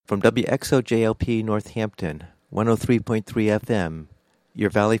From WXOJLP Northampton, 103.3 FM, your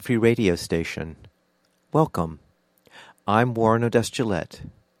Valley Free radio station. Welcome. I'm Warren Odess-Gillette,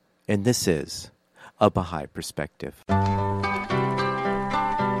 and this is A Baha'i Perspective.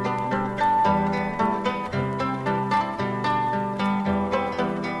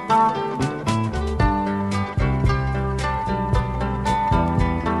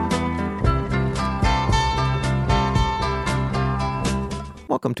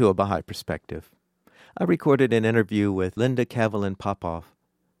 Welcome to A Baha'i Perspective. I recorded an interview with Linda Kavelin-Popov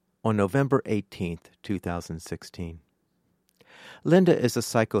on November 18th, 2016. Linda is a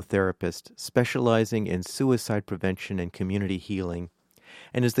psychotherapist specializing in suicide prevention and community healing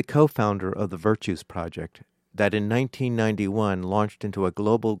and is the co-founder of the Virtues Project that in 1991 launched into a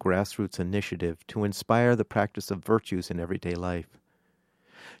global grassroots initiative to inspire the practice of virtues in everyday life.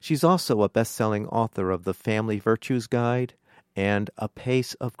 She's also a best-selling author of The Family Virtues Guide and A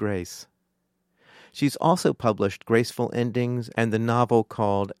Pace of Grace. She's also published Graceful Endings and the novel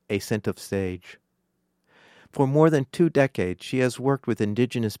called A Scent of Sage. For more than 2 decades, she has worked with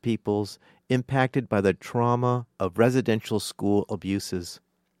indigenous peoples impacted by the trauma of residential school abuses.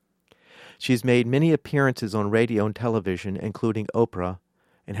 She's made many appearances on radio and television, including Oprah,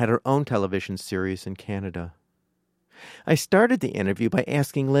 and had her own television series in Canada. I started the interview by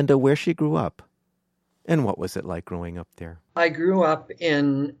asking Linda where she grew up. And what was it like growing up there? I grew up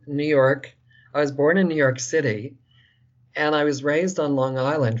in New York. I was born in New York City, and I was raised on Long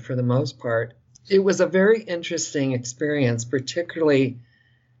Island for the most part. It was a very interesting experience, particularly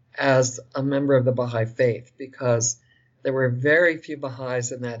as a member of the Baha'i faith, because there were very few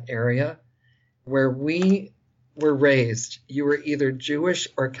Baha'is in that area. Where we were raised, you were either Jewish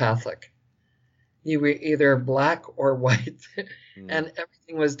or Catholic. You were either black or white, and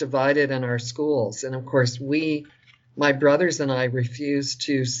everything was divided in our schools. And of course, my brothers and I refused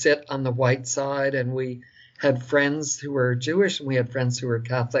to sit on the white side, and we had friends who were Jewish and we had friends who were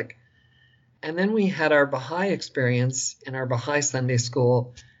Catholic. And then we had our Baha'i experience in our Baha'i Sunday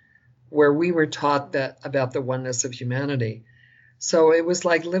school, where we were taught that about the oneness of humanity. So it was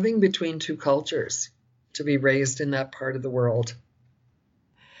like living between two cultures to be raised in that part of the world.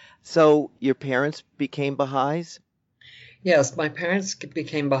 So your parents became Baha'is? Yes, my parents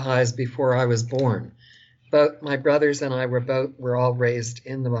became Baha'is before I was born. But my brothers and I were all raised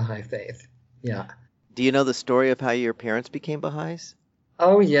in the Baha'i faith. Yeah. Do you know the story of how your parents became Baha'is?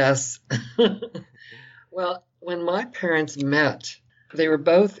 Oh, yes. Well, when my parents met, they were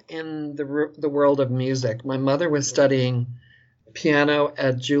both in the world of music. My mother was studying piano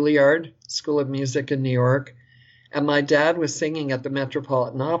at Juilliard School of Music in New York, and my dad was singing at the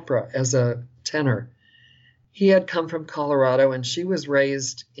Metropolitan Opera as a tenor. He had come from Colorado, and she was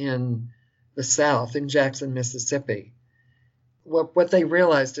raised in the South, in Jackson, Mississippi. What they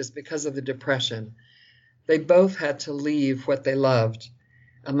realized is because of the Depression, they both had to leave what they loved.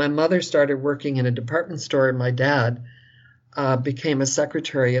 And my mother started working in a department store, and my dad became a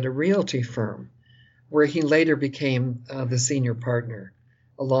secretary at a realty firm, where he later became the senior partner,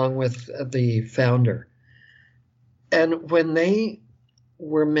 along with the founder. And when they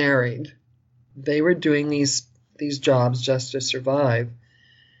were married, they were doing these jobs just to survive.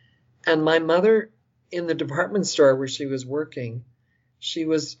 And my mother, in the department store where she was working, she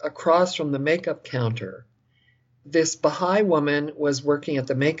was across from the makeup counter. This Baha'i woman was working at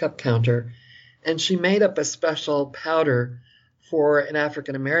the makeup counter, and she made up a special powder for an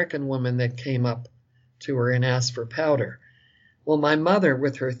African-American woman that came up to her and asked for powder. Well, my mother,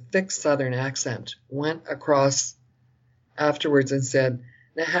 with her thick Southern accent, went across afterwards and said,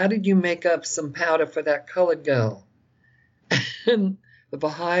 "Now, how did you make up some powder for that colored girl?" And the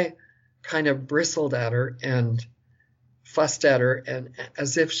Baha'i kind of bristled at her and fussed at her, and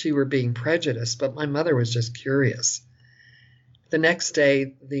as if she were being prejudiced, but my mother was just curious. The next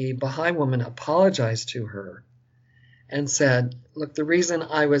day, the Baha'i woman apologized to her and said, "Look, the reason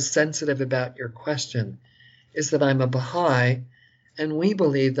I was sensitive about your question is that I'm a Baha'i, and we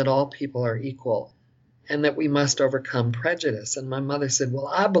believe that all people are equal and that we must overcome prejudice." And my mother said, "Well,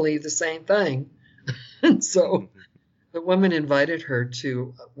 I believe the same thing." And so the woman invited her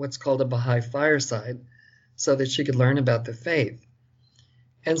to what's called a Baha'i fireside so that she could learn about the faith.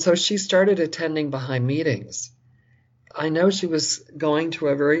 And so she started attending Baha'i meetings. I know she was going to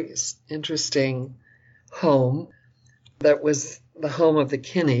a very interesting home that was the home of the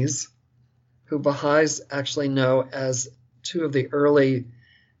Kinneys, who Baha'is actually know as two of the early,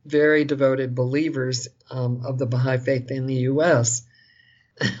 very devoted believers of the Baha'i faith in the U.S.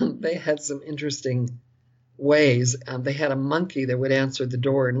 They had some interesting ways. They had a monkey that would answer the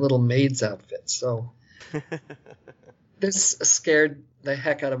door in little maid's outfits. So this scared the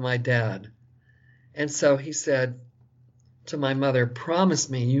heck out of my dad. And so he said to my mother, promise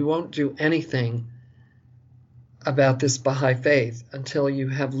me you won't do anything about this Baha'i faith until you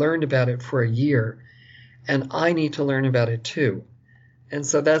have learned about it for a year, and I need to learn about it too. And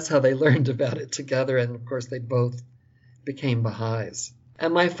so that's how they learned about it together, and of course they both became Baha'is.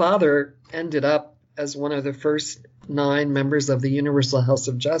 And my father ended up as one of the first 9 members of the Universal House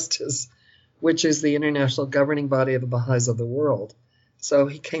of Justice, which is the international governing body of the Baha'is of the world. So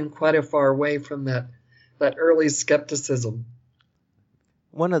he came quite a far way from that early skepticism.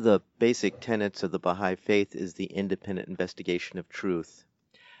 One of the basic tenets of the Baha'i faith is the independent investigation of truth.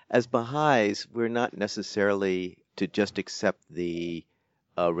 As Baha'is, we're not necessarily to just accept the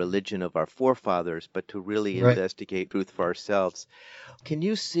religion of our forefathers, but to really investigate truth for ourselves. Can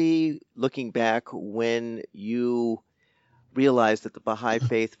you see, looking back, when you realized that the Baha'i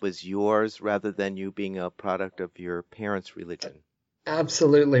faith was yours rather than you being a product of your parents' religion?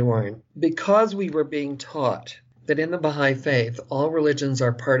 Absolutely, Warren. Because we were being taught that in the Baha'i faith, all religions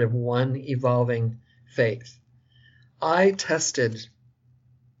are part of one evolving faith, I tested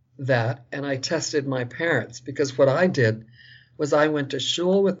that, and I tested my parents, because what I did was I went to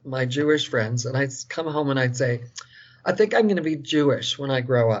shul with my Jewish friends, and I'd come home and I'd say, I think I'm going to be Jewish when I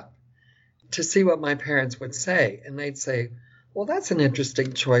grow up, to see what my parents would say. And they'd say, well, that's an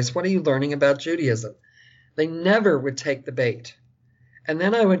interesting choice. What are you learning about Judaism? They never would take the bait. And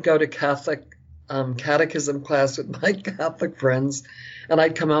then I would go to Catholic catechism class with my Catholic friends, and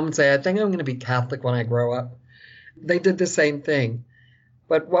I'd come home and say, I think I'm going to be Catholic when I grow up. They did the same thing.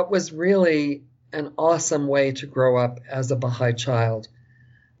 But what was really an awesome way to grow up as a Baha'i child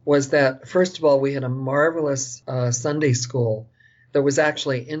was that, first of all, we had a marvelous Sunday school that was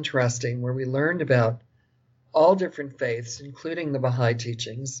actually interesting, where we learned about all different faiths, including the Baha'i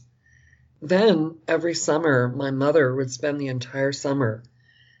teachings. Then every summer, my mother would spend the entire summer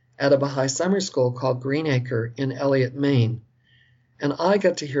at a Baha'i summer school called Greenacre in Elliott, Maine. And I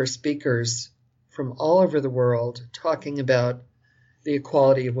got to hear speakers from all over the world talking about the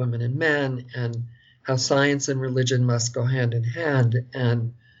equality of women and men, and how science and religion must go hand in hand,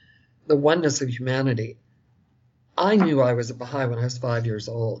 and the oneness of humanity. I knew I was a Baha'i when I was 5 years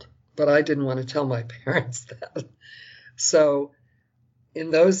old, but I didn't want to tell my parents that. So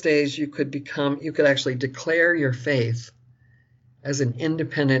in those days, you could actually declare your faith as an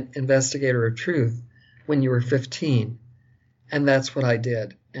independent investigator of truth when you were 15. And that's what I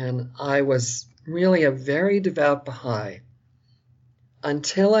did. And I was really a very devout Baha'i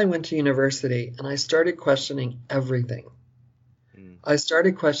until I went to university and I started questioning everything. I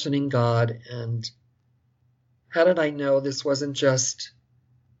started questioning God, and how did I know this wasn't just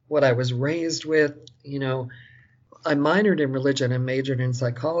what I was raised with? You know, I minored in religion and majored in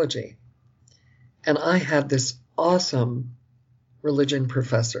psychology. And I had this awesome religion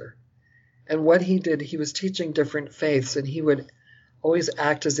professor. And what he did, he was teaching different faiths, and he would always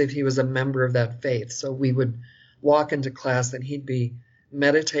act as if he was a member of that faith. So we would walk into class and he'd be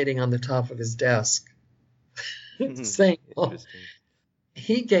meditating on the top of his desk, saying, well,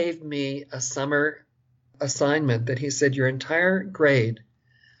 he gave me a summer assignment that he said, your entire grade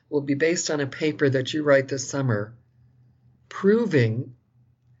will be based on a paper that you write this summer, proving,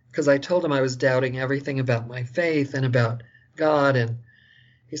 because I told him I was doubting everything about my faith and about God, and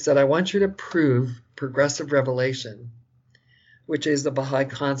he said, I want you to prove progressive revelation, which is the Baha'i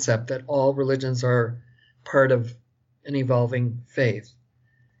concept that all religions are part of an evolving faith.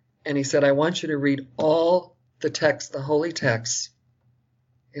 And he said, I want you to read all the text, the holy texts,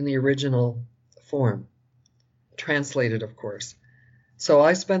 in the original form, translated, of course. So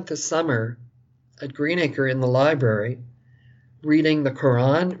I spent the summer at Greenacre in the library reading the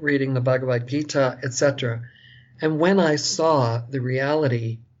Quran, reading the Bhagavad Gita, etc. And when I saw the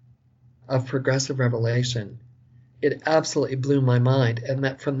reality of progressive revelation, it absolutely blew my mind. And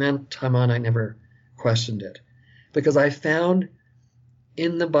that from that time on, I never questioned it, because I found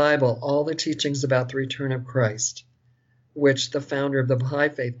in the Bible all the teachings about the return of Christ, which the founder of the Baha'i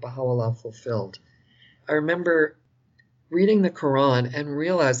faith, Baha'u'llah, fulfilled. I remember reading the Quran and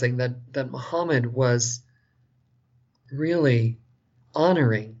realizing that Muhammad was really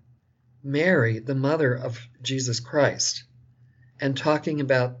honoring Mary, the mother of Jesus Christ, and talking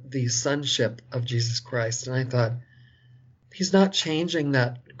about the sonship of Jesus Christ. And I thought, he's not changing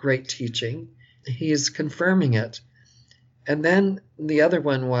that great teaching. He is confirming it. And then the other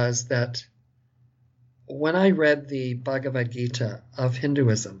one was that when I read the Bhagavad Gita of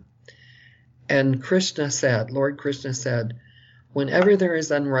Hinduism, and Lord Krishna said, whenever there is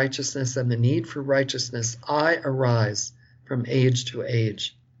unrighteousness and the need for righteousness, I arise from age to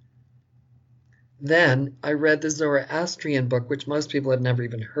age. Then I read the Zoroastrian book, which most people had never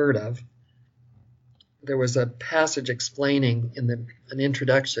even heard of. There was a passage explaining in an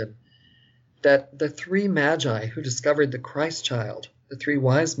introduction that the three magi who discovered the Christ child, the three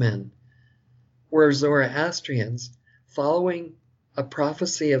wise men, were Zoroastrians, following a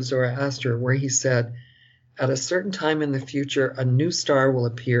prophecy of Zoroaster where he said, at a certain time in the future, a new star will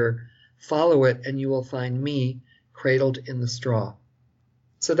appear. Follow it, and you will find me cradled in the straw.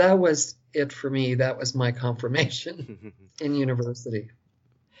 So that was it for me. That was my confirmation in university.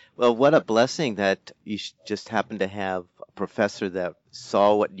 Well, what a blessing that you just happened to have a professor that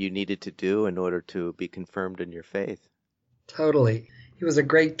saw what you needed to do in order to be confirmed in your faith. Totally. He was a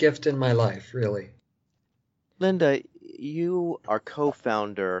great gift in my life, really. Linda, you are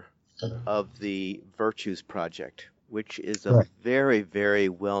co-founder of the Virtues Project, which is a very, very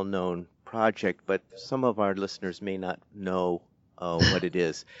well-known project, but some of our listeners may not know what it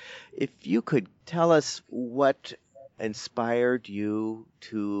is. If you could tell us what inspired you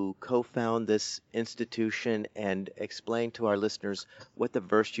to co-found this institution and explain to our listeners what the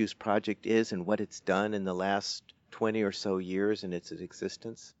Virtues Project is and what it's done in the last 20 or so years in its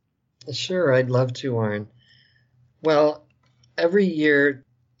existence? Sure, I'd love to, Warren. Well, every year,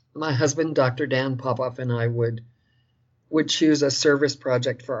 my husband, Dr. Dan Popov, and I would choose a service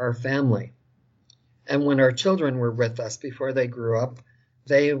project for our family. And when our children were with us before they grew up,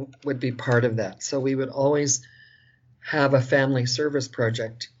 they would be part of that. So we would always have a family service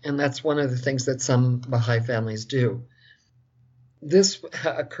project, and that's one of the things that some Baha'i families do. This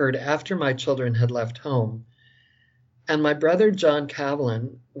occurred after my children had left home, and my brother John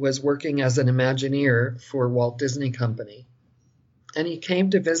Kavelin was working as an Imagineer for Walt Disney Company, and he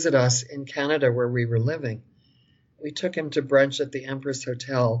came to visit us in Canada where we were living. We took him to brunch at the Empress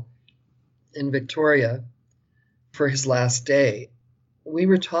Hotel in Victoria for his last day. We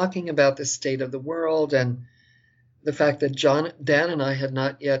were talking about the state of the world and the fact that Dan and I had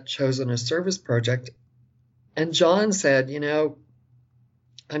not yet chosen a service project. And John said,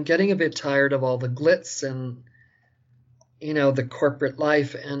 I'm getting a bit tired of all the glitz and, the corporate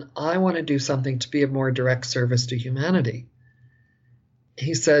life, and I want to do something to be of more direct service to humanity.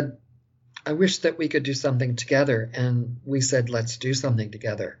 He said, I wish that we could do something together. And we said, let's do something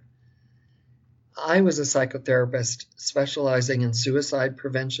together. I was a psychotherapist specializing in suicide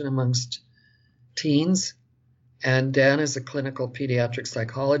prevention amongst teens. And Dan is a clinical pediatric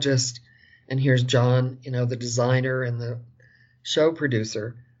psychologist. And here's John, the designer and the show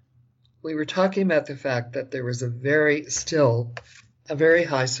producer. We were talking about the fact that there was a very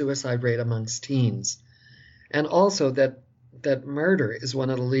high suicide rate amongst teens. And also that murder is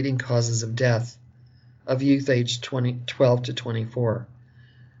one of the leading causes of death of youth aged 12 to 24.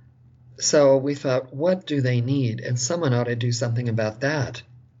 So we thought, what do they need? And someone ought to do something about that.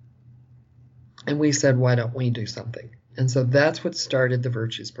 And we said, why don't we do something? And so that's what started the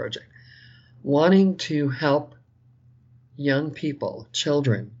Virtues Project, wanting to help young people,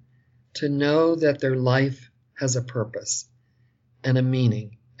 children, to know that their life has a purpose and a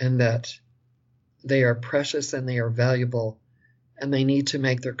meaning, and that they are precious and they are valuable and they need to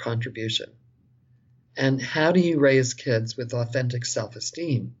make their contribution. And how do you raise kids with authentic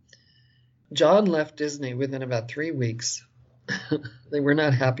self-esteem? John left Disney within about 3 weeks. They were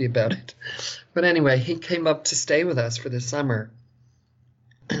not happy about it. But anyway, he came up to stay with us for the summer.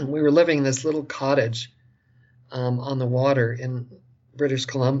 We were living in this little cottage on the water in British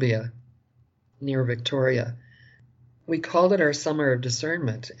Columbia near Victoria. We called it our Summer of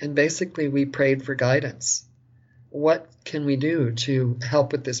Discernment, and basically we prayed for guidance. What can we do to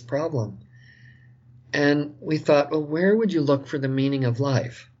help with this problem? And we thought, well, where would you look for the meaning of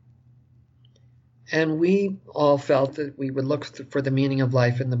life? And we all felt that we would look for the meaning of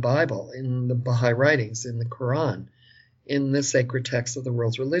life in the Bible, in the Baha'i writings, in the Quran, in the sacred texts of the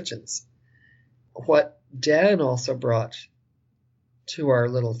world's religions. What Dan also brought to our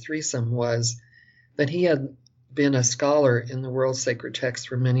little threesome was that he had been a scholar in the world's sacred texts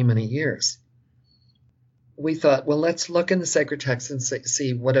for many, many years. We thought, well, let's look in the sacred texts and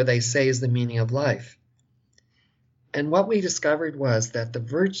see what do they say is the meaning of life. And what we discovered was that the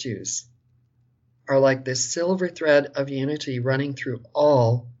virtues are like this silver thread of unity running through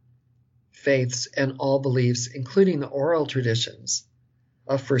all faiths and all beliefs, including the oral traditions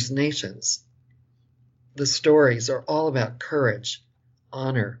of First Nations. The stories are all about courage,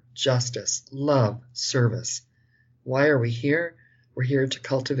 honor, justice, love, service. Why are we here? We're here to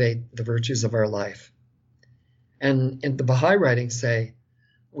cultivate the virtues of our life. And in the Baha'i writings say,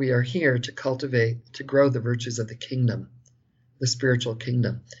 we are here to grow the virtues of the kingdom, the spiritual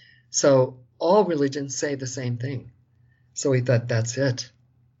kingdom. So all religions say the same thing. So we thought, that's it.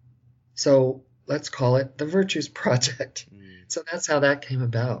 So let's call it the Virtues Project. So that's how that came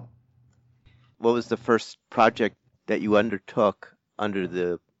about. What was the first project that you undertook under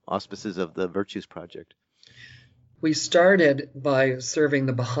the auspices of the Virtues Project? We started by serving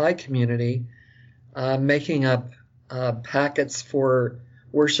the Baha'i community, making up packets for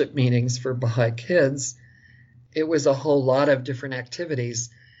worship meetings for Baha'i kids. It was a whole lot of different activities.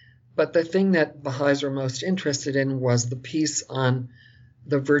 But the thing that Baha'is were most interested in was the piece on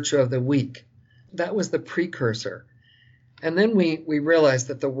the virtue of the week. That was the precursor. And then we realized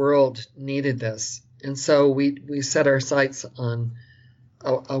that the world needed this. And so we set our sights on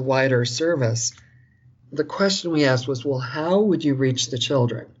a wider service. The question we asked was, well, how would you reach the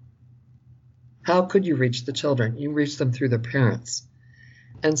children? How could you reach the children? You reach them through their parents.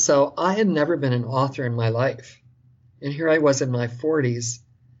 And so I had never been an author in my life. And here I was in my 40s.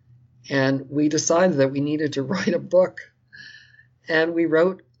 And we decided that we needed to write a book. And we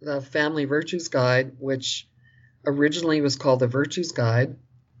wrote the Family Virtues Guide, which originally was called the Virtues Guide.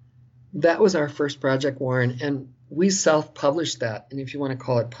 That was our first project, Warren, and we self-published that. And if you want to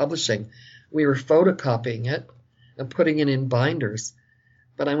call it publishing, we were photocopying it and putting it in binders.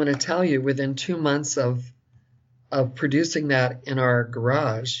 But I'm going to tell you, within 2 months of producing that in our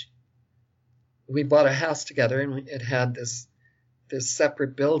garage, we bought a house together, and it had this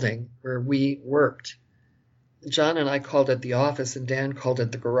separate building where we worked. John and I called it the office, and Dan called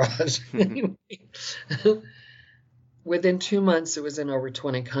it the garage. Within 2 months, it was in over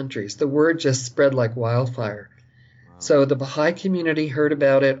 20 countries. The word just spread like wildfire. Wow. So the Baha'i community heard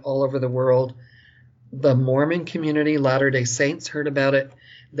about it all over the world. The Mormon community, Latter-day Saints, heard about it.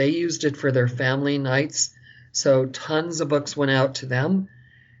 They used it for their family nights. So tons of books went out to them.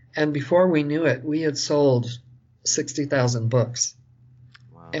 And before we knew it, we had sold 60,000 books.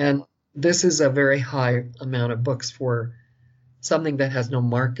 Wow. And this is a very high amount of books for something that has no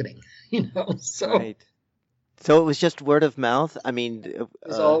marketing, So, right. So it was just word of mouth? I mean... It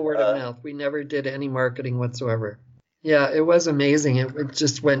was all word of mouth. We never did any marketing whatsoever. Yeah, it was amazing. It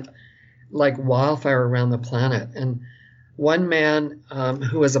just went like wildfire around the planet. And one man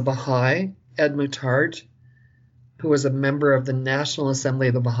who was a Baha'i, Ed Mutard, who was a member of the National Assembly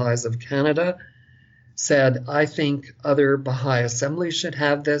of the Baha'is of Canada, said, I think other Baha'i assemblies should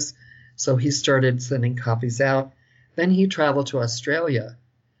have this. So he started sending copies out. Then he traveled to Australia.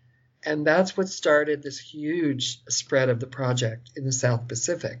 And that's what started this huge spread of the project in the South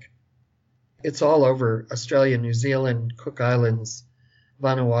Pacific. It's all over Australia, New Zealand, Cook Islands,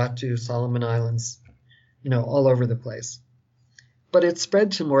 Vanuatu, Solomon Islands, all over the place. But it's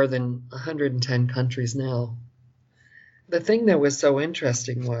spread to more than 110 countries now. The thing that was so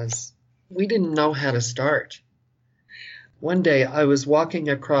interesting was we didn't know how to start. One day I was walking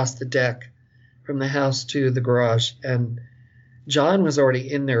across the deck from the house to the garage, and John was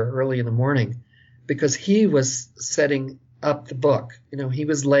already in there early in the morning because he was setting up the book. He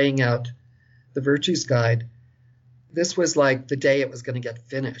was laying out the Virtues Guide. This was like the day it was going to get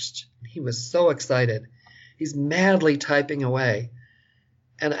finished. He was so excited. He's madly typing away.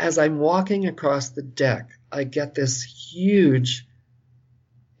 And as I'm walking across the deck, I get this huge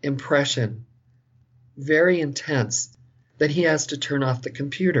impression, very intense, that he has to turn off the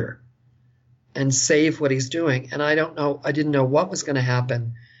computer and save what he's doing. And I didn't know what was going to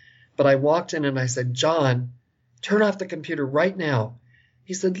happen, but I walked in and I said, John, turn off the computer right now.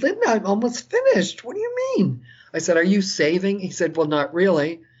 He said, Linda, I'm almost finished. What do you mean? I said, are you saving? He said, well, not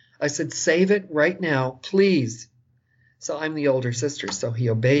really. I said, save it right now, please. So I'm the older sister, so he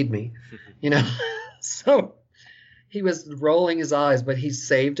obeyed me, So he was rolling his eyes, but he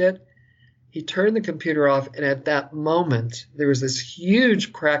saved it. He turned the computer off, and at that moment, there was this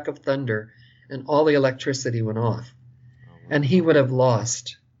huge crack of thunder, and all the electricity went off. And he would have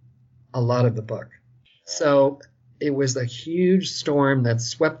lost a lot of the book. So it was a huge storm that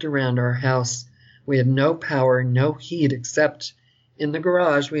swept around our house. We had no power, no heat, except in the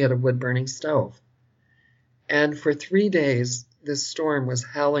garage we had a wood-burning stove. And for 3 days, this storm was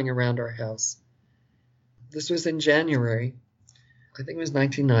howling around our house. This was in January. I think it was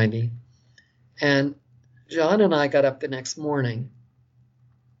 1990. And John and I got up the next morning.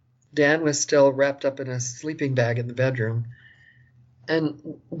 Dan was still wrapped up in a sleeping bag in the bedroom.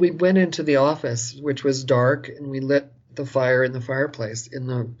 And we went into the office, which was dark, and we lit the fire in the fireplace in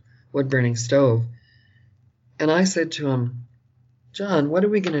the wood-burning stove. And I said to him, John, what are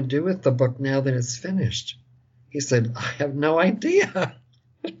we going to do with the book now that it's finished? He said, I have no idea.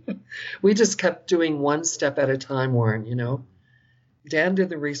 We just kept doing one step at a time, Warren, Dan did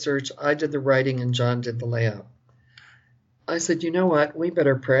the research, I did the writing, and John did the layout. I said, you know what? We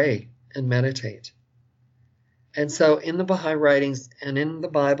better pray and meditate. And so in the Baha'i writings and in the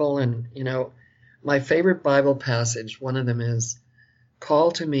Bible, and, My favorite Bible passage, one of them is,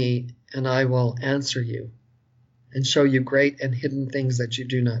 "Call to me and I will answer you and show you great and hidden things that you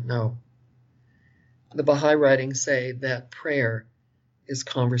do not know." The Bahá'í writings say that prayer is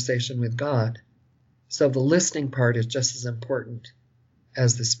conversation with God. So the listening part is just as important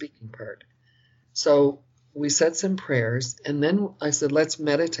as the speaking part. So we said some prayers, and then I said, let's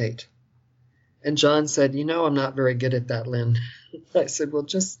meditate. And John said, I'm not very good at that, Lynn. I said, well,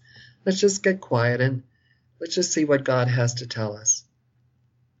 let's just get quiet and let's just see what God has to tell us.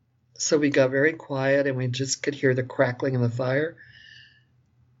 So we got very quiet and we just could hear the crackling of the fire.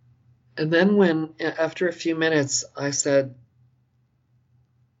 And then after a few minutes, I said,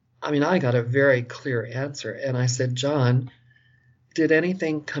 I got a very clear answer. And I said, John, did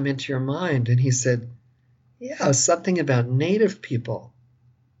anything come into your mind? And he said, yeah, something about Native people.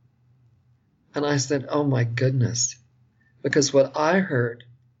 And I said, oh my goodness, because what I heard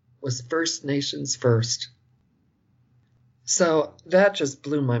was First Nations first. So that just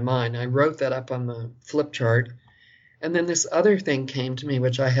blew my mind. I wrote that up on the flip chart. And then this other thing came to me,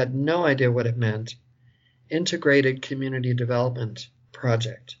 which I had no idea what it meant. Integrated Community Development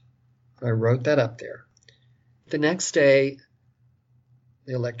Project. I wrote that up there. The next day,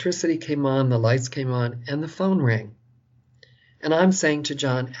 the electricity came on, the lights came on, and the phone rang. And I'm saying to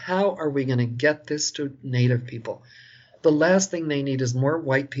John, how are we going to get this to Native people? The last thing they need is more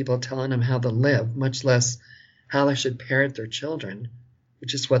white people telling them how to live, much less how they should parent their children,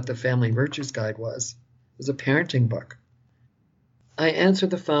 which is what the Family Virtues Guide was. It was a parenting book. I answer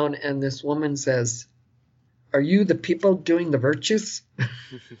the phone, and this woman says, are you the people doing the virtues?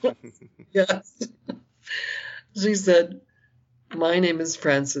 Yes. She said, my name is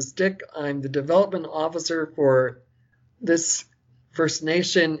Frances Dick. I'm the development officer for this First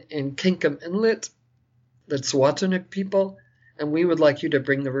Nation in Kinkum Inlet, the Tsawwatanuk people, and we would like you to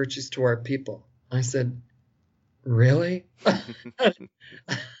bring the virtues to our people. I said, really?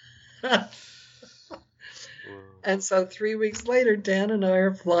 And so 3 weeks later, Dan and I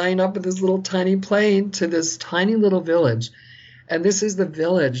are flying up with this little tiny plane to this tiny little village. And this is the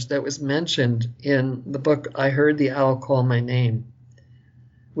village that was mentioned in the book, I Heard the Owl Call My Name,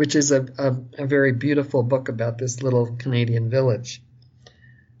 which is a very beautiful book about this little Canadian village.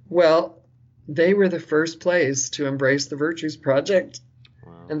 Well, they were the first place to embrace the Virtues Project.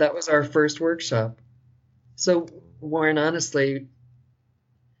 Wow. And that was our first workshop. So, Warren, honestly,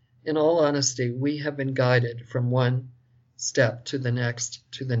 in all honesty, we have been guided from one step to the next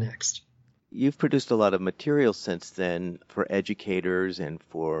to the next. You've produced a lot of material since then for educators and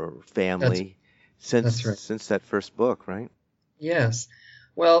for family since that first book, right? Yes.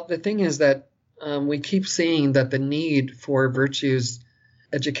 Well, the thing is that we keep seeing that the need for virtues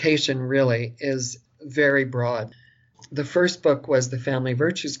education really is very broad. The first book was the Family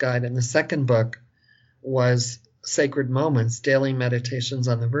Virtues Guide, and the second book was Sacred Moments, Daily Meditations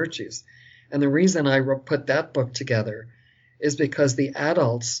on the Virtues. And the reason I put that book together is because the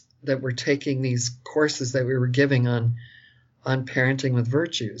adults that were taking these courses that we were giving on parenting with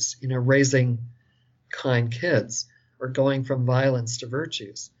virtues, raising kind kids or going from violence to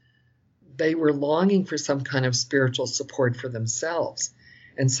virtues, they were longing for some kind of spiritual support for themselves.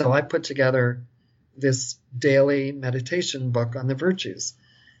 And so I put together this daily meditation book on the virtues.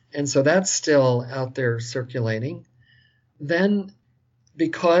 And so that's still out there circulating. Then,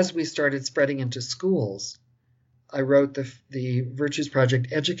 because we started spreading into schools, I wrote the Virtues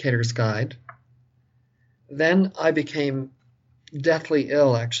Project Educator's Guide. Then I became deathly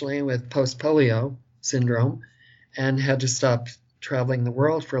ill, actually, with post-polio syndrome and had to stop traveling the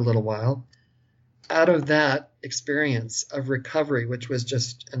world for a little while. Out of that experience of recovery, which was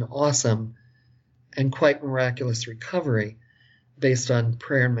just an awesome and quite miraculous recovery based on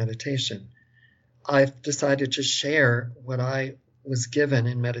prayer and meditation, I've decided to share what I was given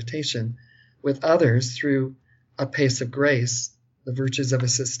in meditation with others through A Pace of Grace, the Virtues of a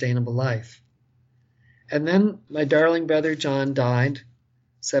Sustainable Life. And then my darling brother John died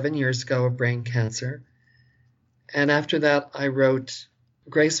 7 years ago of brain cancer. And after that, I wrote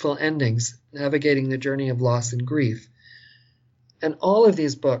Graceful Endings, Navigating the Journey of Loss and Grief. And all of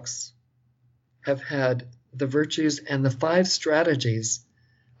these books have had the virtues and the 5 strategies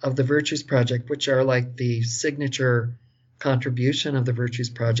of the Virtues Project, which are like the signature contribution of the Virtues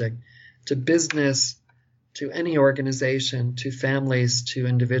Project to business, to any organization, to families, to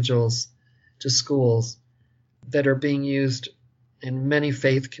individuals, to schools, that are being used in many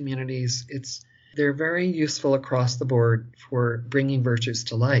faith communities. They're very useful across the board for bringing virtues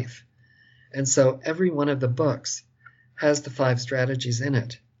to life. And so every one of the books has the 5 strategies in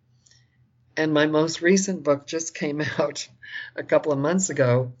it. And my most recent book just came out a couple of months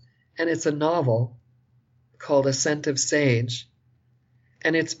ago, And it's a novel called A Scent of Sage.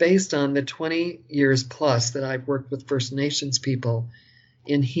 And it's based on the 20 years plus that I've worked with First Nations people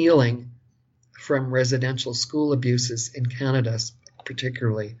in healing from residential school abuses in Canada,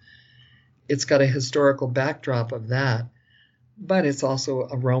 particularly. It's got a historical backdrop of that, but it's also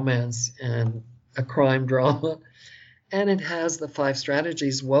a romance and a crime drama. And it has the 5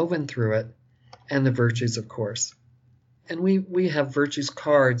 strategies woven through it and the virtues, of course. And we have virtues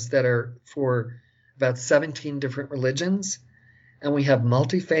cards that are for about 17 different religions. And we have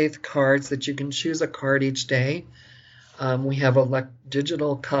multi-faith cards that you can choose a card each day. We have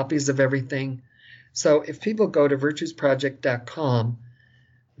digital copies of everything. So if people go to virtuesproject.com,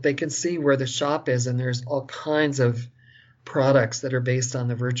 they can see where the shop is, and there's all kinds of products that are based on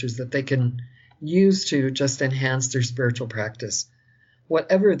the virtues that they can use to just enhance their spiritual practice,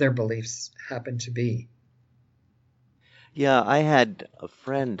 whatever their beliefs happen to be. Yeah, I had a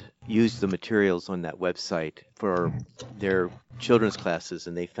friend use the materials on that website for their children's classes,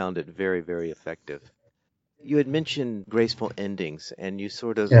 and they found it very, very effective. You had mentioned graceful endings, and you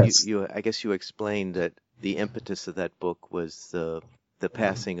sort of, Yes. I guess you explained that the impetus of that book was the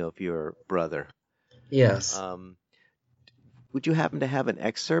passing of your brother. Yes. Would you happen to have an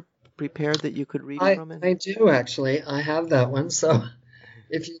excerpt prepared that you could read from it? I do, actually. I have that one. So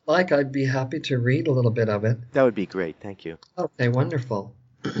if you'd like, I'd be happy to read a little bit of it. That would be great. Thank you. Okay, wonderful.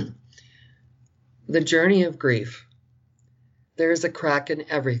 The journey of grief. There is a crack in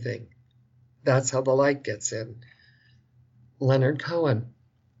everything. That's how the light gets in. Leonard Cohen.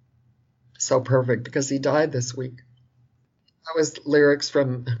 So perfect, because he died this week. That was lyrics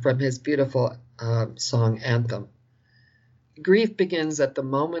from his beautiful song Anthem. Grief begins at the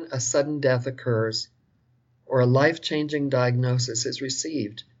moment a sudden death occurs or a life-changing diagnosis is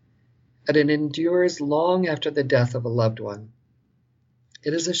received, and it endures long after the death of a loved one.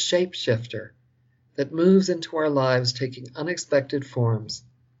 It is a shapeshifter that moves into our lives taking unexpected forms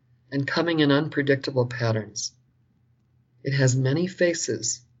and coming in unpredictable patterns. It has many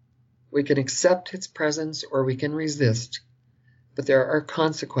faces. We can accept its presence or we can resist, but there are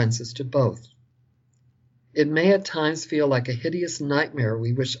consequences to both. It may at times feel like a hideous nightmare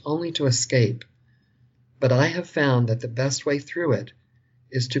we wish only to escape, but I have found that the best way through it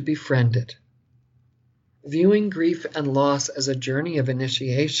is to befriend it. Viewing grief and loss as a journey of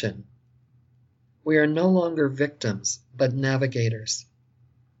initiation, we are no longer victims, but navigators.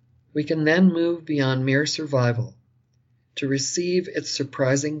 We can then move beyond mere survival to receive its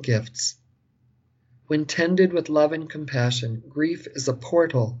surprising gifts. When tended with love and compassion, grief is a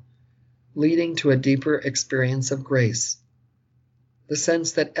portal leading to a deeper experience of grace, the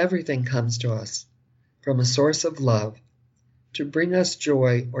sense that everything comes to us from a source of love to bring us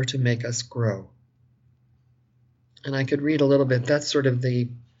joy or to make us grow. And I could read a little bit. That's sort of the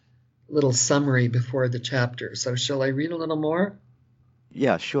little summary before the chapter. So shall I read a little more?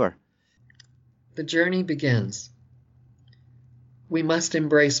 Yeah, sure. The journey begins. We must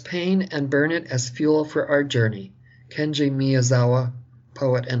embrace pain and burn it as fuel for our journey. Kenji Miyazawa,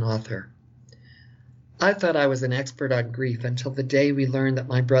 poet and author. I thought I was an expert on grief until the day we learned that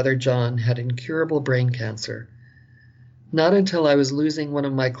my brother John had incurable brain cancer. Not until I was losing one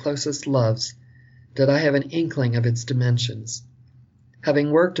of my closest loves did I have an inkling of its dimensions. Having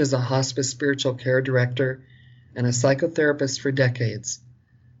worked as a hospice spiritual care director and a psychotherapist for decades,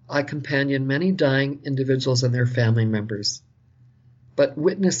 I companioned many dying individuals and their family members. But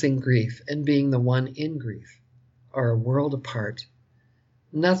witnessing grief and being the one in grief are a world apart.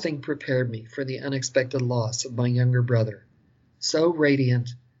 Nothing prepared me for the unexpected loss of my younger brother, so radiant,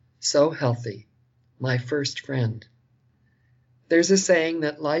 so healthy, my first friend. There's a saying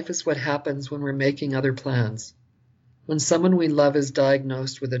that life is what happens when we're making other plans. When someone we love is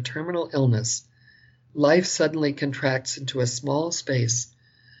diagnosed with a terminal illness, life suddenly contracts into a small space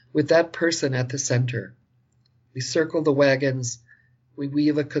with that person at the center. We circle the wagons, we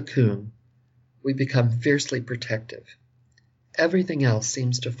weave a cocoon, we become fiercely protective. Everything else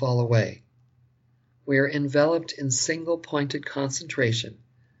seems to fall away. We are enveloped in single-pointed concentration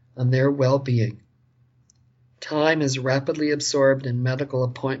on their well-being. Time is rapidly absorbed in medical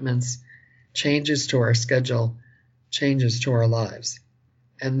appointments, changes to our schedule, changes to our lives.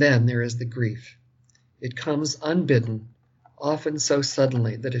 And then there is the grief. It comes unbidden, often so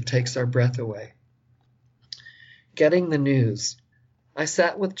suddenly that it takes our breath away. Getting the news. I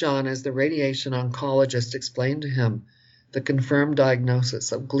sat with John as the radiation oncologist explained to him the confirmed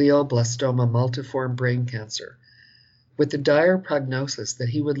diagnosis of glioblastoma multiforme brain cancer, with the dire prognosis that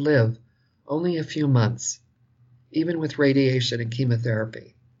he would live only a few months, even with radiation and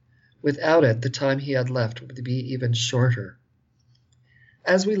chemotherapy. Without it, the time he had left would be even shorter.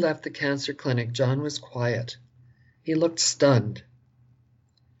 As we left the cancer clinic, John was quiet. He looked stunned.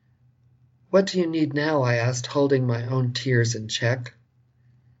 "What do you need now?" I asked, holding my own tears in check.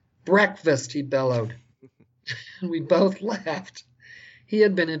 "Breakfast," he bellowed. And we both laughed. He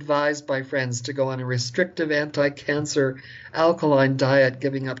had been advised by friends to go on a restrictive anti-cancer alkaline diet,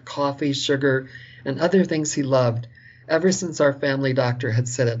 giving up coffee, sugar, and other things he loved, ever since our family doctor had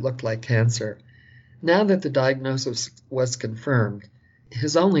said it looked like cancer. Now that the diagnosis was confirmed,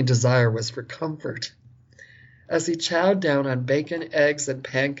 his only desire was for comfort. As he chowed down on bacon, eggs, and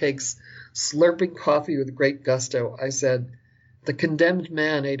pancakes, slurping coffee with great gusto, I said, "The condemned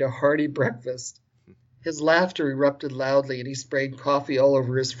man ate a hearty breakfast." His laughter erupted loudly, and he sprayed coffee all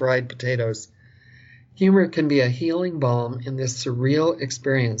over his fried potatoes. Humor can be a healing balm in this surreal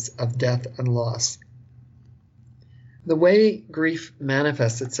experience of death and loss. The way grief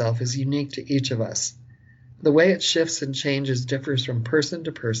manifests itself is unique to each of us. The way it shifts and changes differs from person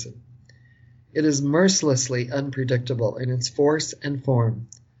to person. It is mercilessly unpredictable in its force and form.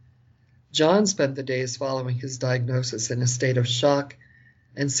 John spent the days following his diagnosis in a state of shock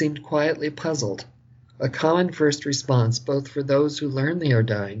and seemed quietly puzzled, a common first response both for those who learn they are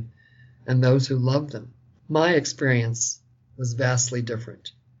dying and those who love them. My experience was vastly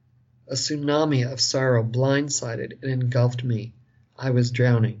different. A tsunami of sorrow blindsided and engulfed me. I was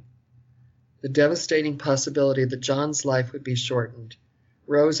drowning. The devastating possibility that John's life would be shortened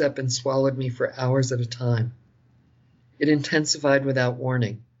rose up and swallowed me for hours at a time. It intensified without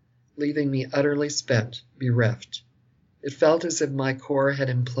warning, leaving me utterly spent, bereft. It felt as if my core had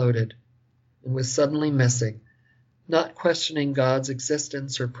imploded and was suddenly missing, not questioning God's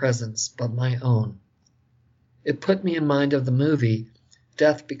existence or presence, but my own. It put me in mind of the movie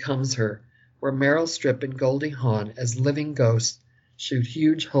Death Becomes Her, where Meryl Streep and Goldie Hawn, as living ghosts, shoot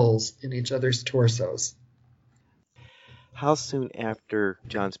huge holes in each other's torsos. How soon after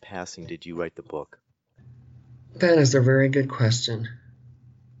John's passing did you write the book? That is a very good question.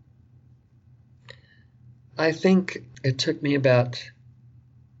 I think it took me about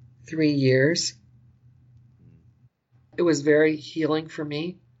 3 years. It was very healing for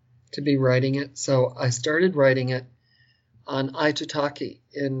me to be writing it, so I started writing it on Aitutaki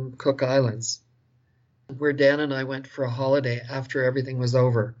in Cook Islands, where Dan and I went for a holiday after everything was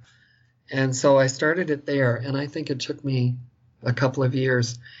over. And so I started it there, and I think it took me a couple of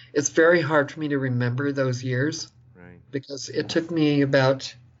years. It's very hard for me to remember those years, right, because it took me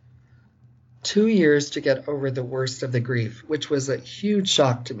about 2 years to get over the worst of the grief, which was a huge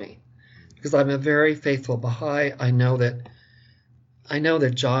shock to me, because I'm a very faithful Bahá'í. I know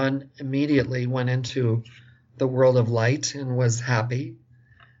that John immediately went into the world of light and was happy,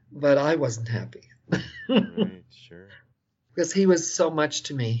 but I wasn't happy. Right, sure. Because he was so much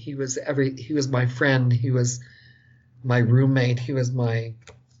to me. He was my friend, he was my roommate, he was my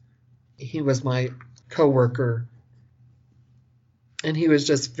coworker. And he was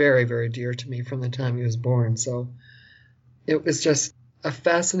just very, very dear to me from the time he was born. So it was just a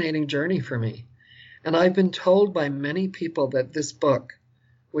fascinating journey for me. And I've been told by many people that this book,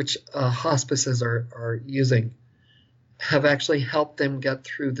 which hospices are using, have actually helped them get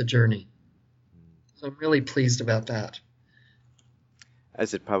through the journey. So I'm really pleased about that.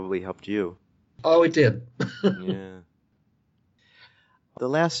 As it probably helped you. Oh, it did. Yeah. The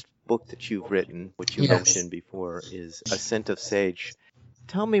last book that you've written, which you mentioned before, is A Scent of Sage.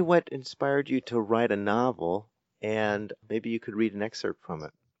 Tell me what inspired you to write a novel, and maybe you could read an excerpt from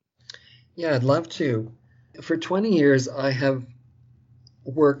it. Yeah, I'd love to. For 20 years, I have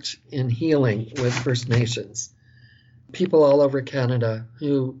worked in healing with First Nations, people all over Canada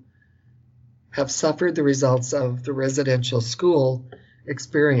who have suffered the results of the residential school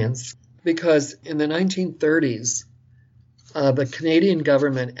experience, because in the 1930s, the Canadian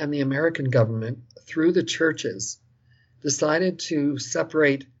government and the American government, through the churches, decided to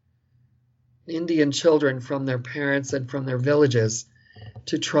separate Indian children from their parents and from their villages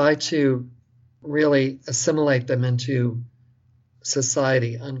to try to really assimilate them into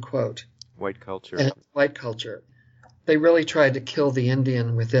society, unquote. White culture. And white culture. They really tried to kill the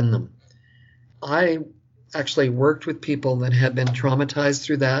Indian within them. I actually worked with people that had been traumatized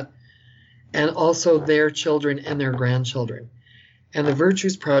through that, and also their children and their grandchildren. And the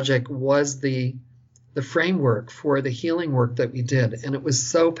Virtues Project was the framework for the healing work that we did. And it was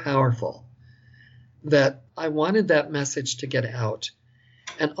so powerful that I wanted that message to get out.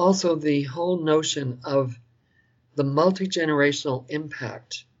 And also the whole notion of the multi-generational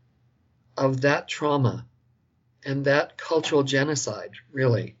impact of that trauma and that cultural genocide,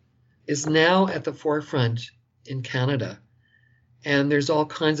 really, is now at the forefront in Canada. And there's all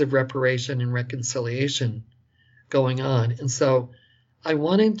kinds of reparation and reconciliation going on. And so I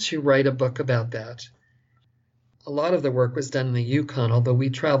wanted to write a book about that. A lot of the work was done in the Yukon, although we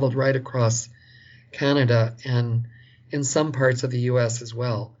traveled right across Canada and in some parts of the U.S. as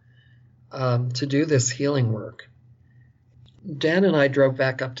well to do this healing work. Dan and I drove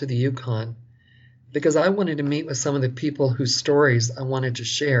back up to the Yukon because I wanted to meet with some of the people whose stories I wanted to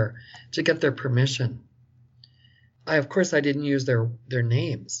share to get their permission. Of course, I didn't use their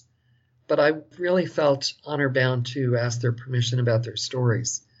names, but I really felt honor-bound to ask their permission about their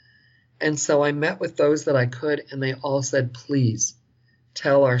stories. And so I met with those that I could, and they all said, please,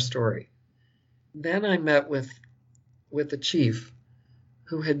 tell our story. Then I met with the chief,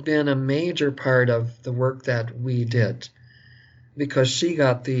 who had been a major part of the work that we did, because she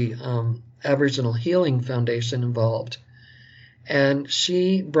got the Aboriginal Healing Foundation involved. And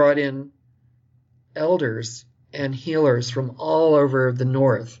she brought in elders and healers from all over the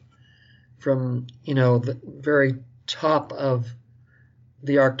north, from, the very top of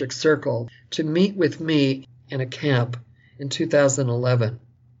the Arctic Circle, to meet with me in a camp in 2011.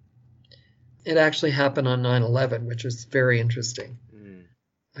 It actually happened on 9/11, which was very interesting.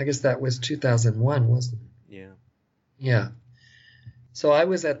 I guess that was 2001, wasn't it? Yeah. Yeah. So I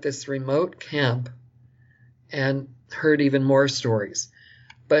was at this remote camp and heard even more stories.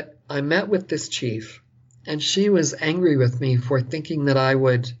 But I met with this chief, and she was angry with me for thinking that I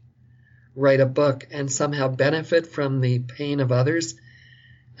would write a book and somehow benefit from the pain of others.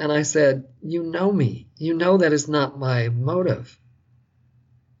 And I said, you know me. You know that is not my motive.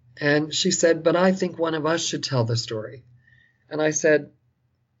 And she said, but I think one of us should tell the story. And I said,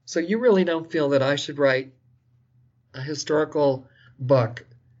 so you really don't feel that I should write a historical book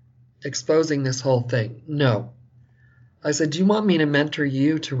exposing this whole thing? No. I said, do you want me to mentor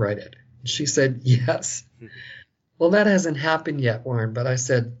you to write it? She said, yes. Well, that hasn't happened yet, Warren, but I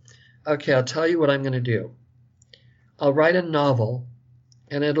said, okay, I'll tell you what I'm going to do. I'll write a novel,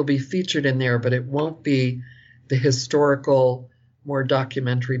 and it'll be featured in there, but it won't be the historical, more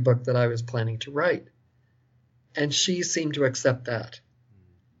documentary book that I was planning to write. And she seemed to accept that.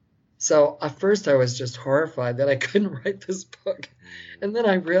 So at first I was just horrified that I couldn't write this book. And then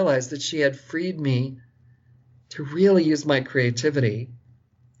I realized that she had freed me to really use my creativity.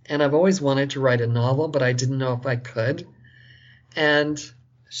 And I've always wanted to write a novel, but I didn't know if I could. And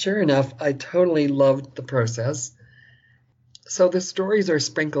sure enough, I totally loved the process. So the stories are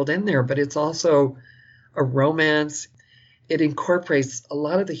sprinkled in there, but it's also a romance. It incorporates a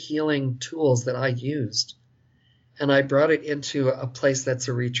lot of the healing tools that I used. And I brought it into a place that's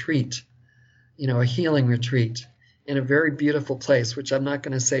a retreat, a healing retreat in a very beautiful place, which I'm not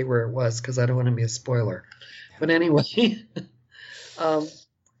going to say where it was because I don't want to be a spoiler. But anyway,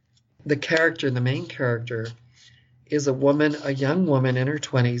 the main character, is a young woman in her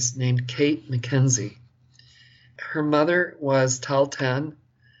 20s named Kate Mackenzie. Her mother was Tahltan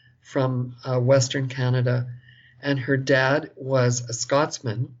from Western Canada, and her dad was a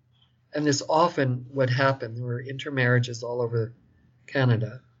Scotsman. And this often would happen. There were intermarriages all over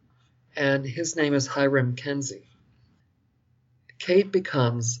Canada. And his name is Hiram Kenzie. Kate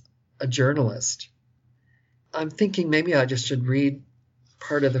becomes a journalist. I'm thinking maybe I just should read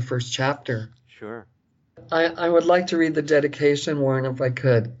part of the first chapter. Sure. I would like to read the dedication, Warren, if I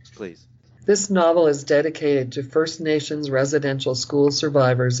could. Please. This novel is dedicated to First Nations residential school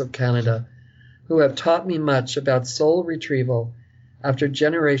survivors of Canada who have taught me much about soul retrieval after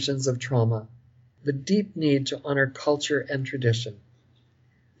generations of trauma, the deep need to honor culture and tradition,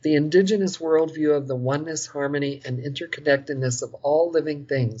 the Indigenous worldview of the oneness, harmony, and interconnectedness of all living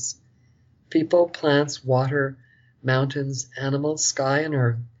things, people, plants, water, mountains, animals, sky, and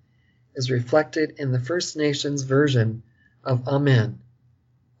earth, is reflected in the First Nations version of Amen,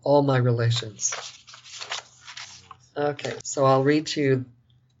 all my relations. Okay, so I'll read to you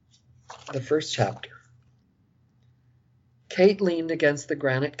the first chapter. Kate leaned against the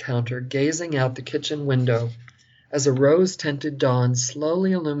granite counter, gazing out the kitchen window as a rose-tinted dawn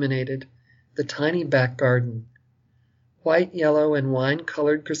slowly illuminated the tiny back garden. White, yellow, and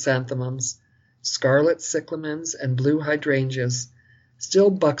wine-colored chrysanthemums, scarlet cyclamens, and blue hydrangeas, still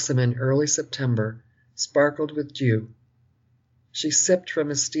buxom in early September, sparkled with dew. She sipped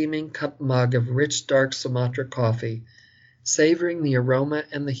from a steaming cup mug of rich, dark Sumatra coffee, savoring the aroma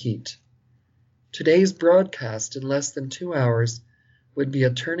and the heat. Today's broadcast in less than 2 hours would be a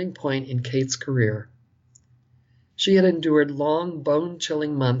turning point in Kate's career. She had endured long,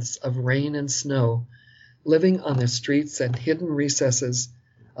 bone-chilling months of rain and snow, living on the streets and hidden recesses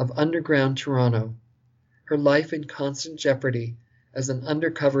of underground Toronto, her life in constant jeopardy as an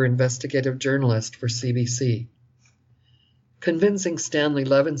undercover investigative journalist for CBC. Convincing Stanley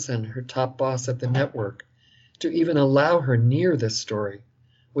Levinson, her top boss at the network, To even allow her near this story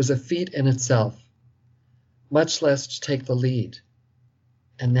was a feat in itself, much less to take the lead.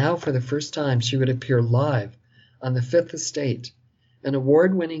 And now for the first time she would appear live on the Fifth Estate, an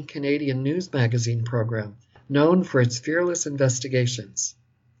award-winning Canadian news magazine program known for its fearless investigations.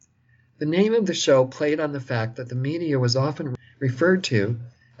 The name of the show played on the fact that the media was often referred to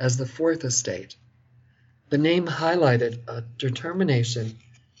as the Fourth Estate. The name highlighted a determination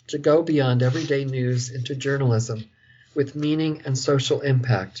to go beyond everyday news into journalism with meaning and social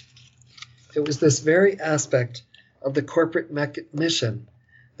impact. It was this very aspect of the corporate mission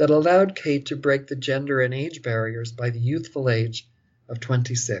that allowed Kate to break the gender and age barriers by the youthful age of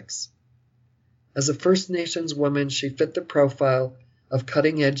 26. As a First Nations woman, she fit the profile of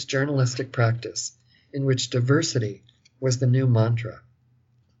cutting-edge journalistic practice, in which diversity was the new mantra.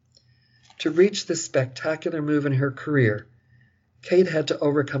 To reach this spectacular move in her career, Kate had to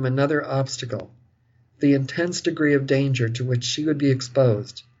overcome another obstacle, the intense degree of danger to which she would be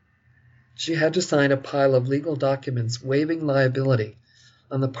exposed. She had to sign a pile of legal documents waiving liability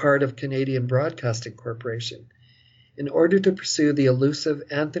on the part of Canadian Broadcasting Corporation in order to pursue the elusive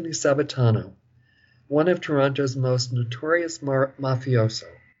Anthony Sabatano, one of Toronto's most notorious mafioso.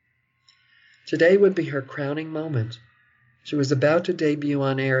 Today would be her crowning moment. She was about to debut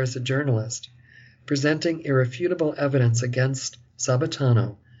on air as a journalist, presenting irrefutable evidence against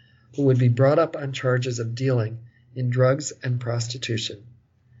Sabatano, who would be brought up on charges of dealing in drugs and prostitution.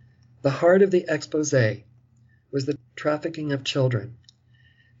 The heart of the exposé was the trafficking of children.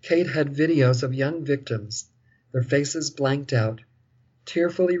 Kate had videos of young victims, their faces blanked out,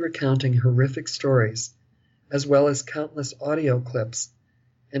 tearfully recounting horrific stories, as well as countless audio clips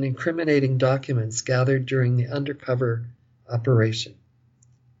and incriminating documents gathered during the undercover operation.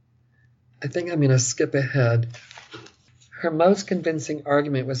 I think I'm going to skip ahead. Her most convincing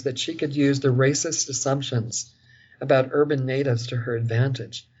argument was that she could use the racist assumptions about urban natives to her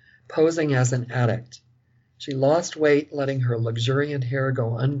advantage, posing as an addict. She lost weight, letting her luxuriant hair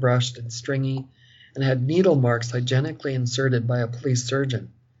go unbrushed and stringy, and had needle marks hygienically inserted by a police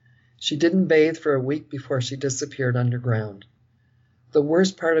surgeon. She didn't bathe for a week before she disappeared underground. The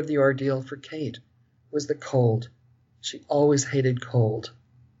worst part of the ordeal for Kate was the cold. She always hated cold.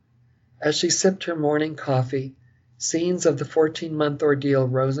 As she sipped her morning coffee, scenes of the 14-month ordeal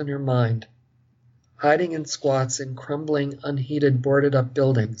rose in her mind. Hiding in squats in crumbling, unheated, boarded-up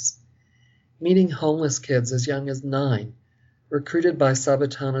buildings. Meeting homeless kids as young as 9, recruited by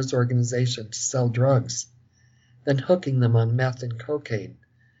Sabatano's organization to sell drugs, then hooking them on meth and cocaine,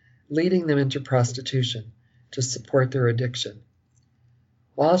 leading them into prostitution to support their addiction.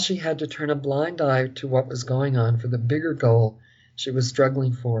 While she had to turn a blind eye to what was going on for the bigger goal she was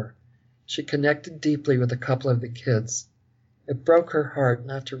struggling for, she connected deeply with a couple of the kids. It broke her heart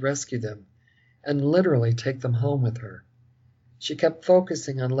not to rescue them and literally take them home with her. She kept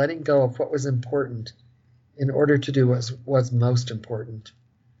focusing on letting go of what was important in order to do what was most important.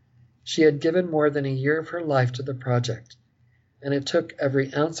 She had given more than a year of her life to the project, and it took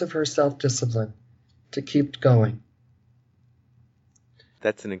every ounce of her self-discipline to keep going.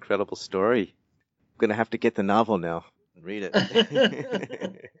 That's an incredible story. I'm going to have to get the novel now and read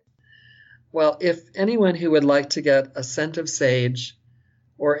it. Well, if anyone who would like to get A Scent of Sage,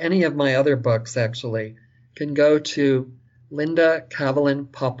 or any of my other books actually, can go to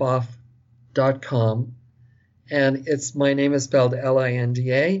Kavelin-Popov.com, and my name is spelled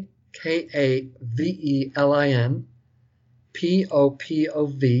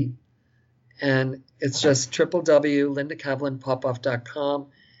LindaKavelin-Popov, and it's just www.lindakavelin-popov.com,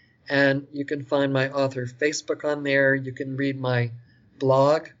 and you can find my author Facebook on there. You can read my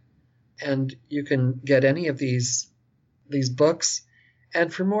blog, and you can get any of these books.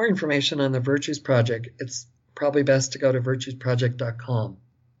 And for more information on the Virtues Project, it's probably best to go to virtuesproject.com.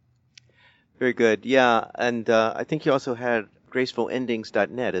 Very good. Yeah, and I think you also had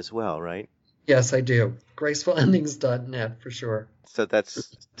gracefulendings.net as well, right? Yes, I do. gracefulendings.net for sure. So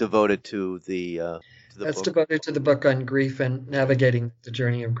that's devoted to the That's book. devoted to the book on grief and navigating the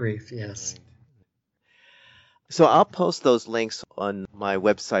journey of grief, yes. Right. So I'll post those links on my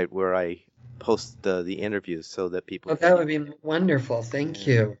website where I post the interviews so that people That would be wonderful. Thank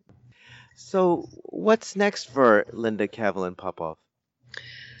you. So what's next for Linda Kavelin-Popov?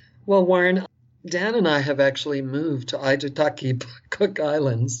 Well, Warren, Dan and I have actually moved to Aitutaki, Cook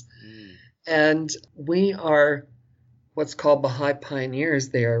Islands, and we are what's called Baha'i pioneers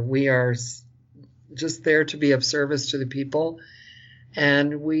there. We are just there to be of service to the people,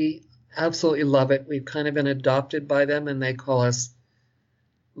 and we absolutely love it. We've kind of been adopted by them, and they call us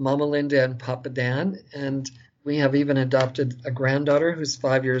Mama Linda and Papa Dan, and we have even adopted a granddaughter who's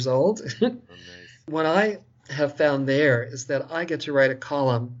 5 years old. Oh, nice. When I have found there is that I get to write a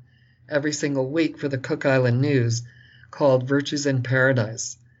column every single week for the Cook Island News called Virtues in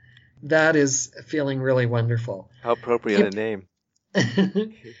Paradise. That is feeling really wonderful. How appropriate a name.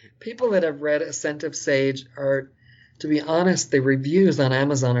 People that have read A Scent of Sage are, to be honest, the reviews on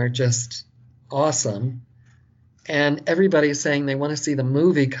Amazon are just awesome. And everybody's saying they want to see the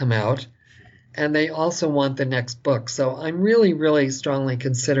movie come out, and they also want the next book. So I'm really, really strongly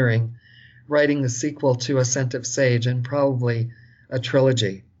considering writing the sequel to A Scent of Sage, and probably a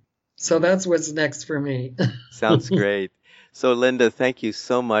trilogy. So that's what's next for me. Sounds great. So Linda, thank you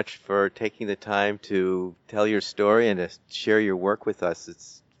so much for taking the time to tell your story and to share your work with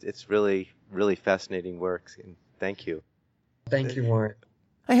us. It's really, really fascinating work, and thank you. Thank you, Warren.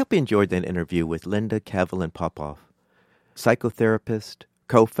 I hope you enjoyed that interview with Linda Kavelin-Popov, psychotherapist,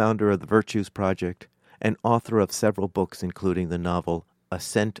 co-founder of the Virtues Project, and author of several books, including the novel A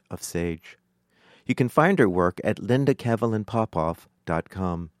Scent of Sage. You can find her work at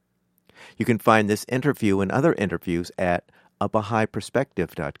lindakavelin-popov.com. You can find this interview and other interviews at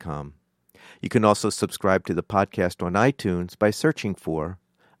abahaiperspective.com. You can also subscribe to the podcast on iTunes by searching for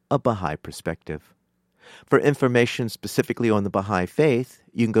A Baha'i Perspective. For information specifically on the Baha'i Faith,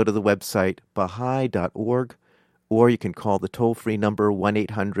 you can go to the website baha'i.org, or you can call the toll-free number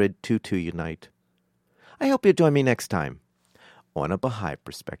 1-800-22-UNITE. I hope you'll join me next time on A Baha'i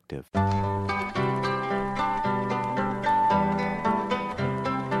Perspective.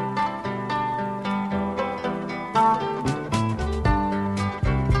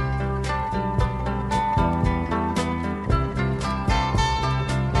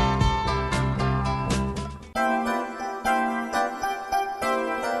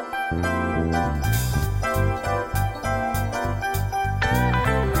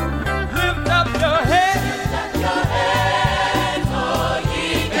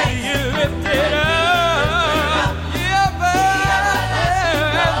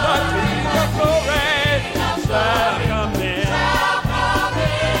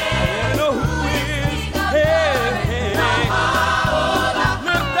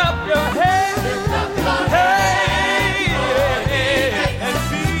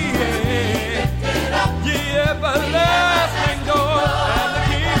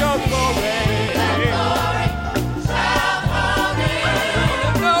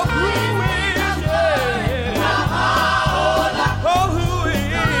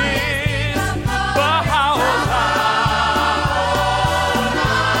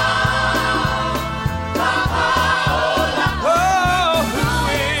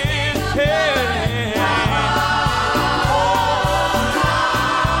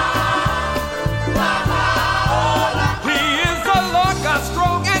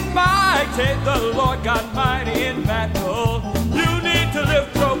 The Lord God mighty in battle. You need to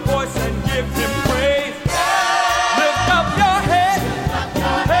lift your voice and give him praise. Lift up your head.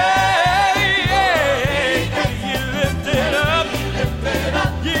 Hey, you lift it up.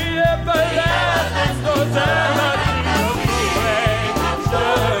 Ye everlasting doors and the King of glory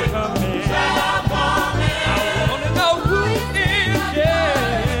shall come in. I want to know who is,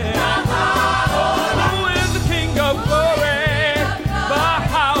 who is the King of glory?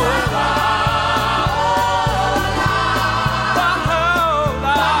 Bahá'í.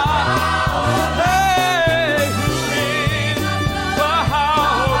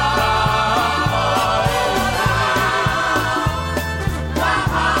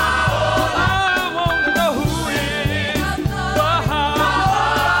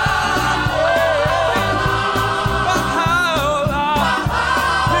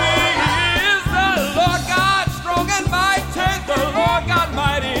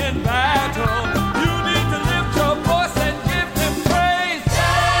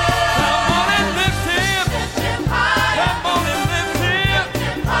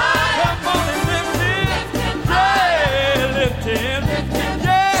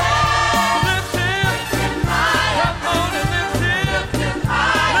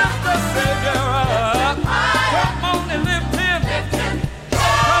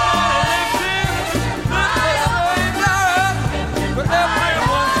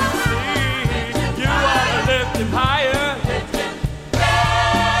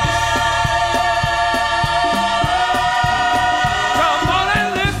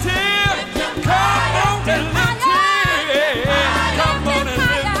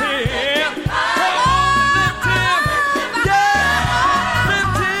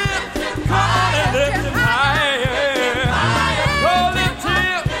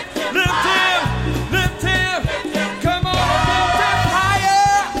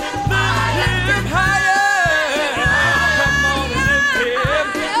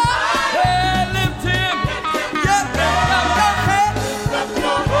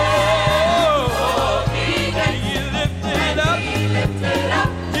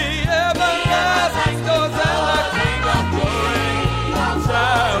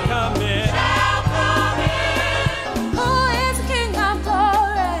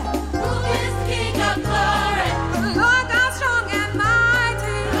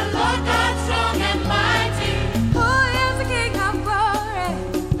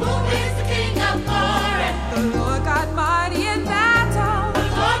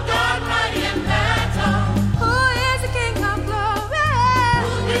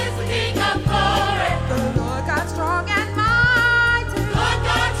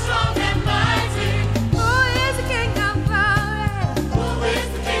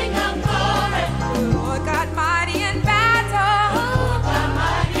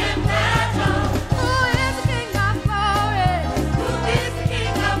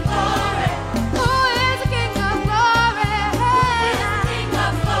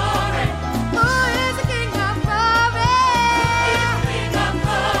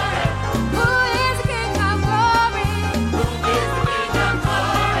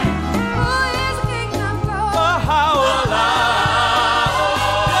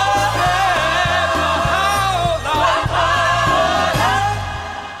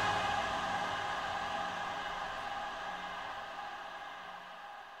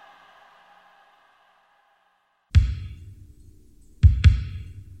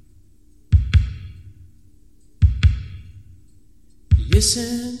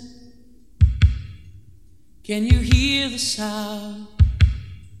 Listen, can you hear the sound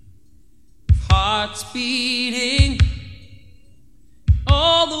of hearts beating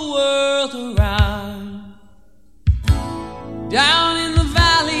all the world around? Down in the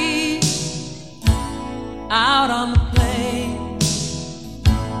valley, out on the plain,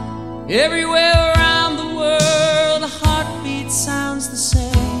 everywhere around the world, a heartbeat sounds the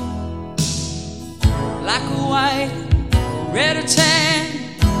same. Black or white, red or tan,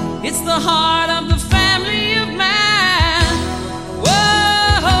 it's the heart of the family of man.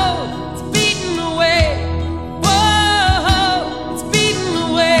 Whoa, it's beating away. Whoa, it's beating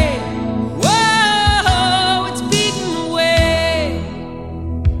away. Whoa, it's beating away.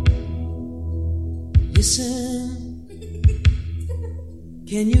 Listen,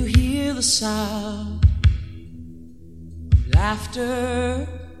 can you hear the sound of laughter?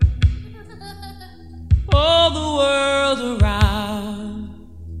 All the world around,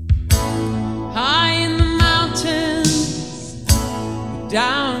 high in the mountains,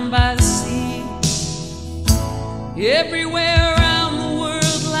 down by the sea, everywhere around the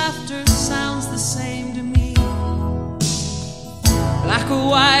world, laughter sounds the same to me. Black or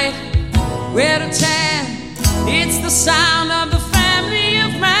white, red or tan, it's the sound of the family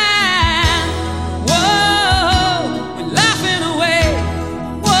of man. Whoa, we're laughing away.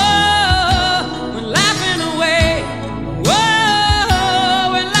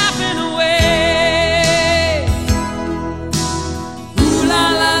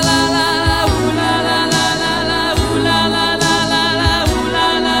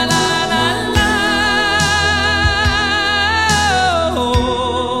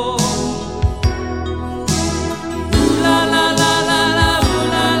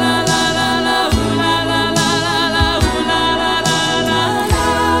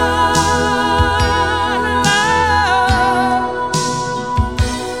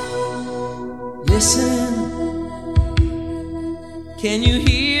 Can you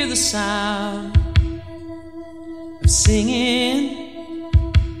hear the sound of singing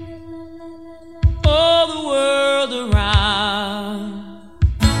all the world around?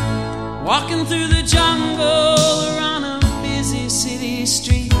 Walking through the jungle or on a busy city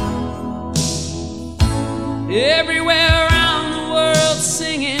street, everywhere around the world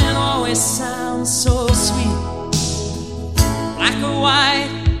singing always sounds so sweet. Black or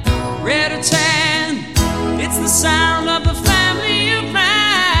white, red or tan, it's the sound of the family of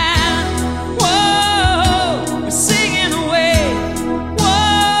man. Whoa, we're singing away.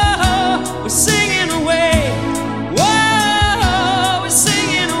 Whoa, we're singing away. Whoa, we're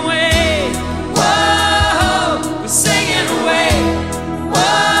singing away. Whoa, we're singing away.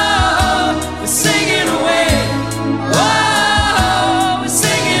 Whoa, we're singing away. Whoa, we're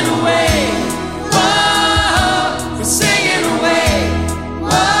singing away. Whoa, we're singing away.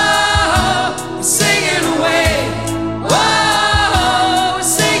 Whoa, we're singing away. Whoa, we're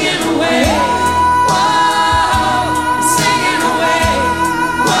singing away. Whoa, we're singing away.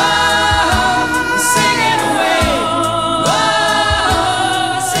 Whoa, we're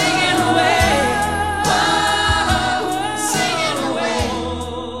singing away. Whoa, we're singing away. Whoa, we're singing away.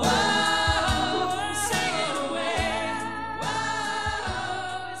 Whoa,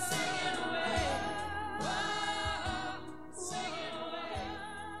 we're singing away. Whoa, we're singing away.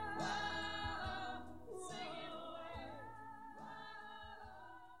 Whoa,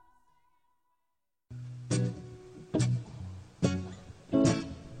 singing away.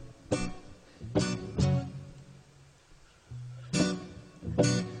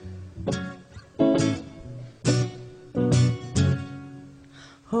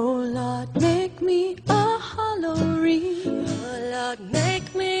 Oh Lord, make me a hollow reed. Oh Lord,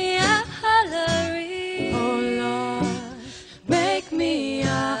 make me a hollow reed. Oh Lord, make me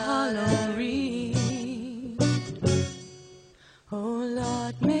a hollow reed. Oh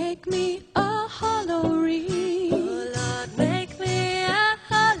Lord, make me a hollow reed. Oh Lord, make me a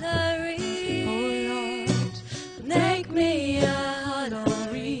hollow reed. Oh Lord, make me a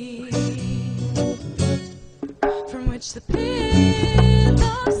hollow reed, from which the pit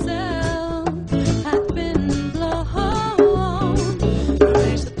of sound hath been blown, from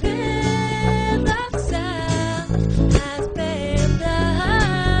which the pit of sound has been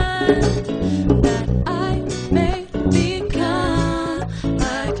blown, that I may become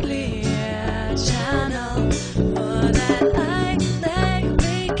a clear channel, for that I may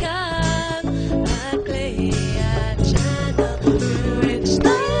become a clear channel, through which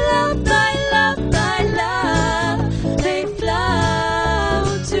thy love, thy love, thy love may flow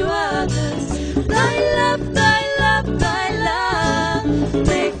to others. Thy love, thy love, thy love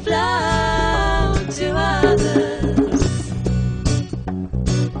may flow to others.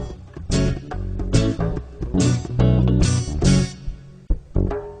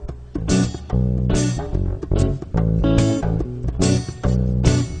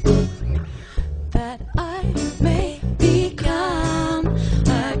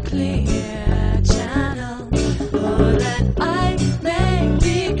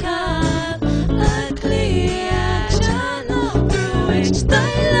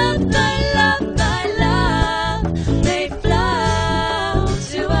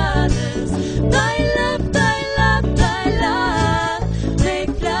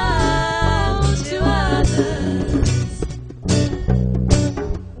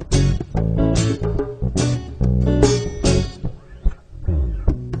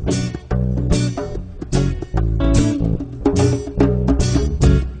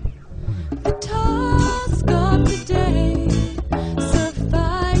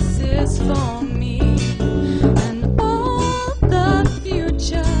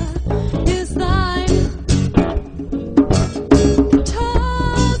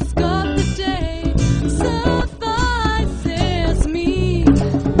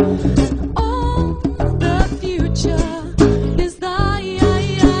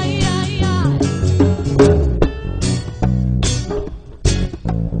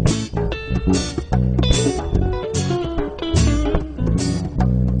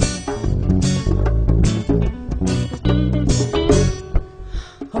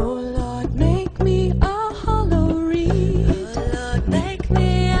 Oh Lord, make me a hollow reed. Oh Lord, make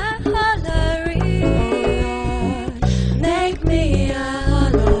me a hollow reed. Oh Lord, make me a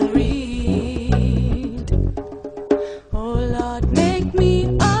hollow reed. Oh Lord, make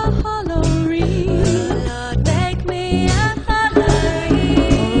me a hollow reed. Oh Lord, make me a hollow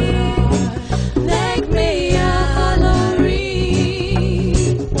reed. Oh Lord, make me a hollow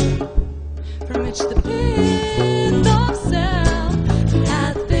reed, from which the pith of self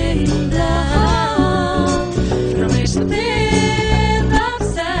hath been blown, from which the pith of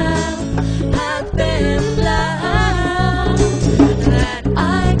self hath been blown, that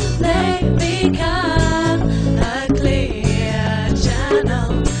I may become a clear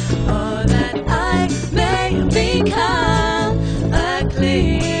channel, oh, that I may become a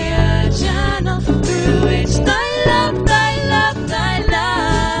clear channel through which thy love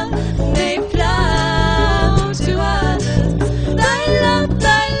may flow to others. Thy love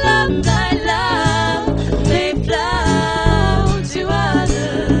may flow to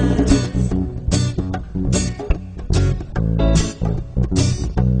others.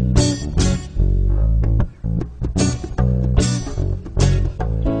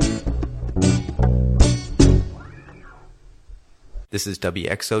 This is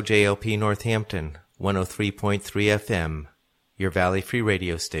WXOJLP Northampton, 103.3 FM, your Valley Free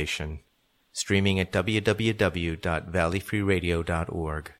Radio station, streaming at www.valleyfreeradio.org.